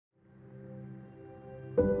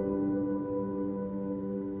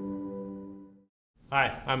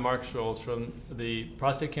Hi, I'm Mark Scholz from the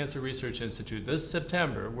Prostate Cancer Research Institute. This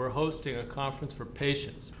September, we're hosting a conference for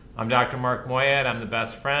patients. I'm Dr. Mark Moyad. I'm the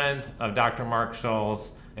best friend of Dr. Mark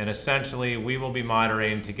Scholz, and essentially we will be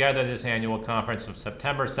moderating together this annual conference from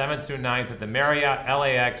September 7th through 9th at the Marriott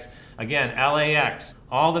LAX. Again, LAX.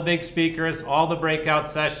 All the big speakers, all the breakout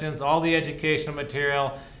sessions, all the educational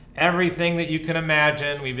material, everything that you can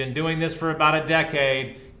imagine. We've been doing this for about a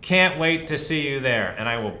decade. Can't wait to see you there. And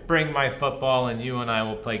I will bring my football and you and I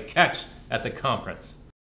will play catch at the conference.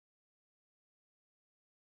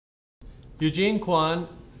 Eugene Kwan,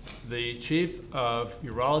 the chief of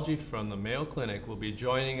urology from the Mayo Clinic, will be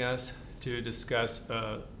joining us to discuss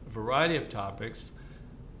a variety of topics: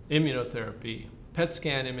 immunotherapy, PET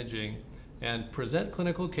scan imaging, and present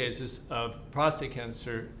clinical cases of prostate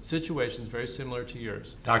cancer situations very similar to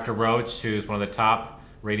yours. Dr. Roach, who's one of the top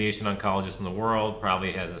radiation oncologists in the world,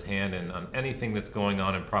 probably has his hand in on anything that's going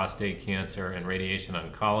on in prostate cancer and radiation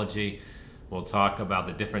oncology. We'll talk about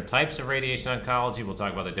the different types of radiation oncology. We'll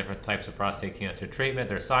talk about the different types of prostate cancer treatment,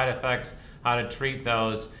 their side effects, how to treat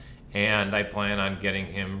those, and I plan on getting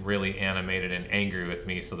him really animated and angry with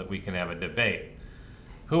me so that we can have a debate.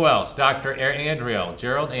 Who else? Dr. Andriol.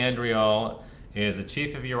 Gerald Andriol is the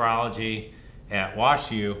chief of urology at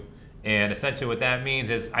WashU. And essentially what that means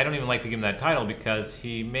is, I don't even like to give him that title because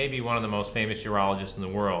he may be one of the most famous urologists in the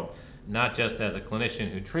world, not just as a clinician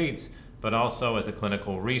who treats, but also as a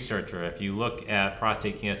clinical researcher. If you look at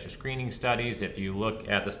prostate cancer screening studies, if you look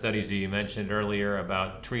at the studies that you mentioned earlier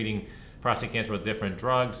about treating prostate cancer with different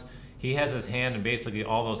drugs, he has his hand in basically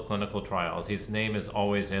all those clinical trials. His name is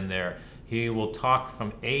always in there. He will talk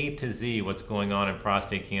from A to Z what's going on in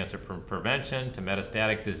prostate cancer, from prevention to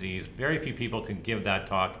metastatic disease. Very few people can give that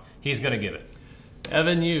talk. He's going to give it.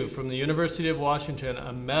 Evan Yu from the University of Washington,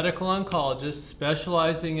 a medical oncologist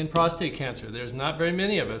specializing in prostate cancer. There's not very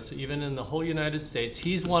many of us, even in the whole United States.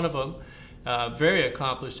 He's one of them. Very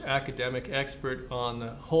accomplished academic expert on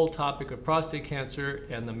the whole topic of prostate cancer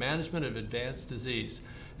and the management of advanced disease.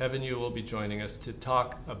 Evan Yu will be joining us to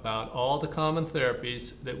talk about all the common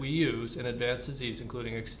therapies that we use in advanced disease,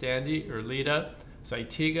 including Xtandi, Erleada,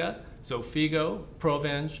 Zytiga, Xofigo,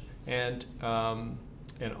 Provenge, and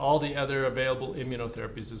all the other available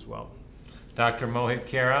immunotherapies as well. Dr. Mohit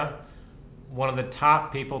Khera, one of the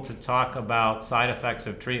top people to talk about side effects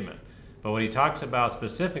of treatment. But what he talks about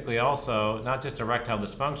specifically also, not just erectile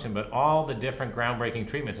dysfunction, but all the different groundbreaking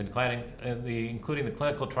treatments, including the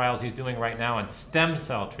clinical trials he's doing right now on stem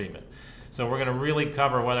cell treatment. So we're going to really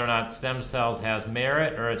cover whether or not stem cells has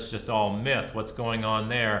merit or it's just all myth, what's going on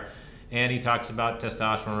there. And he talks about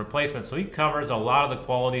testosterone replacement. So he covers a lot of the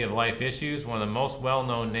quality of life issues, one of the most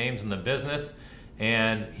well-known names in the business.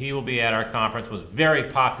 And he will be at our conference, was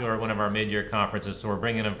very popular at one of our mid-year conferences, so we're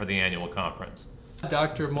bringing him for the annual conference.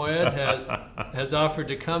 Dr. Moyad has offered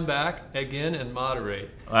to come back again and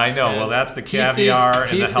moderate. I know. Well, that's the caviar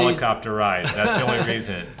and the helicopter ride. That's the only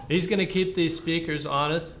reason. He's going to keep these speakers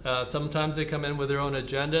honest. Sometimes they come in with their own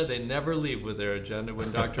agenda. They never leave with their agenda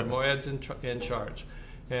when Dr. Moyad's in charge.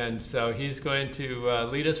 And so he's going to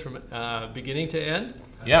lead us from beginning to end.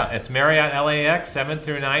 Yeah, it's Marriott LAX, 7th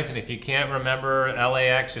through 9th. And if you can't remember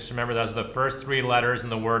LAX, just remember those are the first three letters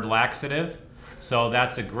in the word laxative. So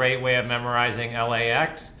that's a great way of memorizing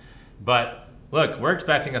LAX. But look, we're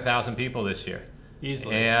expecting 1,000 people this year.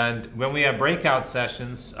 Easily. And when we have breakout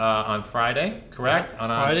sessions on Friday, correct? Yeah. On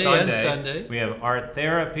Friday Sunday, and Sunday. We have art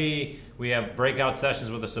therapy. We have breakout sessions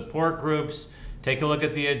with the support groups. Take a look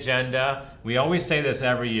at the agenda. We always say this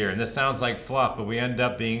every year, and this sounds like fluff, but we end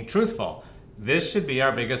up being truthful. This should be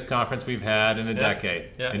our biggest conference we've had in a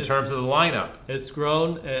decade in terms of the lineup. It's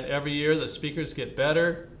grown every year. The speakers get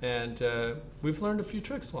better, and we've learned a few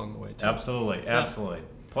tricks along the way, too. Absolutely, absolutely.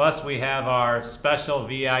 Plus, we have our special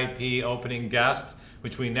VIP opening guest,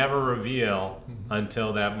 which we never reveal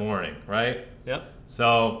until that morning, right? Yep.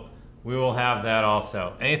 So we will have that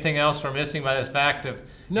also. Anything else we're missing by this fact of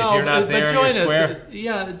no, if you're not there in your square?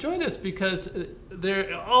 Yeah, join us because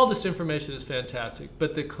all this information is fantastic,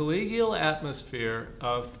 but the collegial atmosphere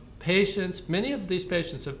of patients, many of these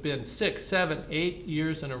patients have been 6, 7, 8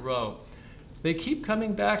 years in a row. They keep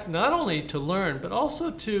coming back not only to learn, but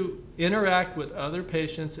also to interact with other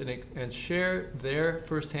patients and share their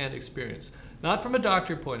firsthand experience, not from a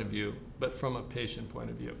doctor point of view, but from a patient point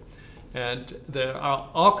of view. And there are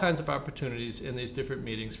all kinds of opportunities in these different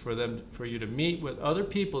meetings for you to meet with other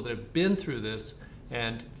people that have been through this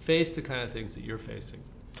and face the kind of things that you're facing.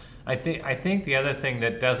 I think the other thing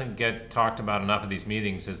that doesn't get talked about enough at these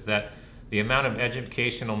meetings is that the amount of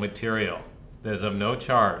educational material that is of no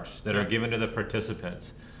charge that are given to the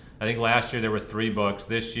participants. I think last year there were 3 books.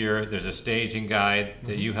 This year there's a staging guide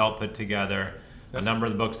that you helped put together. A number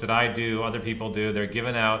of the books that I do, other people do, they're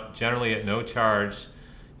given out generally at no charge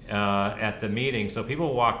at the meeting. So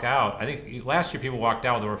people walk out. I think last year people walked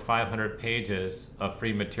out with over 500 pages of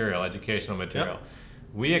free material, educational material. Yep.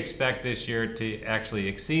 We expect this year to actually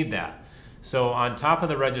exceed that. So on top of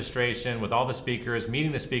the registration with all the speakers,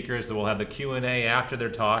 meeting the speakers, we'll have the Q&A after their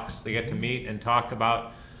talks. They get to meet and talk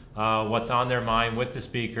about what's on their mind with the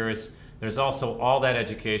speakers. There's also all that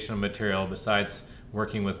educational material besides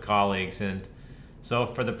working with colleagues. And so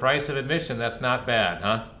for the price of admission, that's not bad,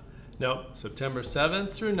 huh? No, September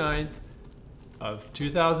 7th through 9th of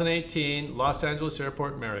 2018, Los Angeles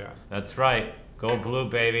Airport Marriott. That's right. Go Blue,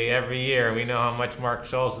 baby. Every year. We know how much Mark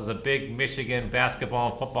Scholz is a big Michigan basketball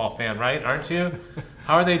and football fan, right? Aren't you?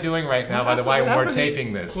 How are they doing right now, by the way, when we're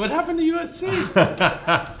taping this? What happened to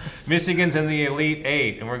USC? Michigan's in the Elite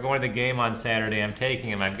Eight, and we're going to the game on Saturday. I'm taking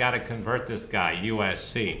him. I've got to convert this guy,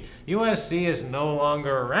 USC. USC is no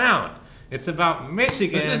longer around. It's about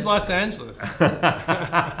Michigan. This is Los Angeles.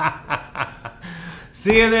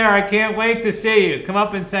 See you there. I can't wait to see you. Come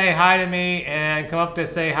up and say hi to me, and come up to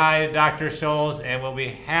say hi to Dr. Scholz, and we'll be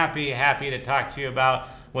happy to talk to you about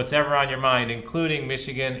what's ever on your mind, including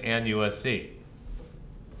Michigan and USC.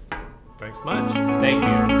 Thanks much.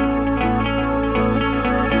 Thank you.